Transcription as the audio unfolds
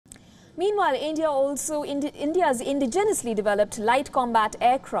Meanwhile, India's indigenously developed light combat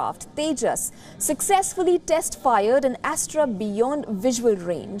aircraft, Tejas, successfully test-fired an Astra Beyond visual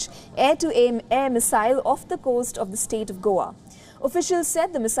range air-to-air missile off the coast of the state of Goa. Officials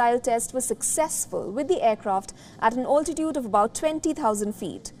said the missile test was successful, with the aircraft at an altitude of about 20,000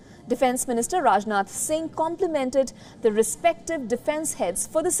 feet. Defence Minister Rajnath Singh complimented the respective defence heads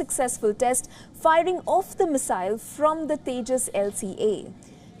for the successful test, firing off the missile from the Tejas LCA.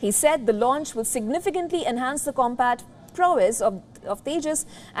 He said the launch will significantly enhance the combat prowess of Tejas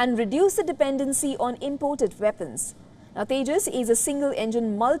and reduce the dependency on imported weapons. Now, Tejas is a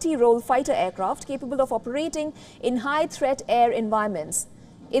single-engine, multi-role fighter aircraft capable of operating in high-threat air environments.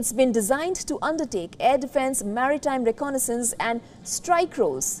 It's been designed to undertake air defence, maritime reconnaissance and strike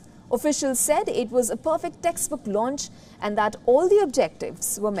roles. Officials said it was a perfect textbook launch and that all the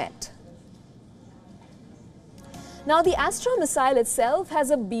objectives were met. Now, the Astra missile itself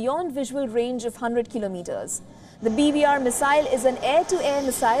has a beyond visual range of 100 kilometers. The BVR missile is an air-to-air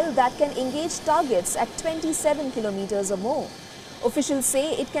missile that can engage targets at 27 kilometers or more. Officials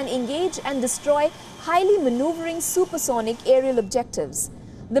say it can engage and destroy highly maneuvering supersonic aerial objectives.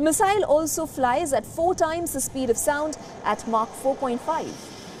 The missile also flies at 4 times the speed of sound at Mach 4.5.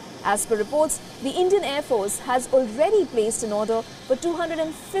 As per reports, the Indian Air Force has already placed an order for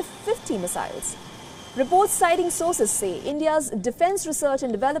 250 missiles. Reports citing sources say India's Defence Research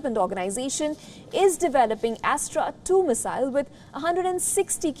and Development Organization is developing Astra 2 missile with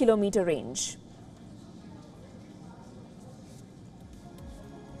 160 kilometer range.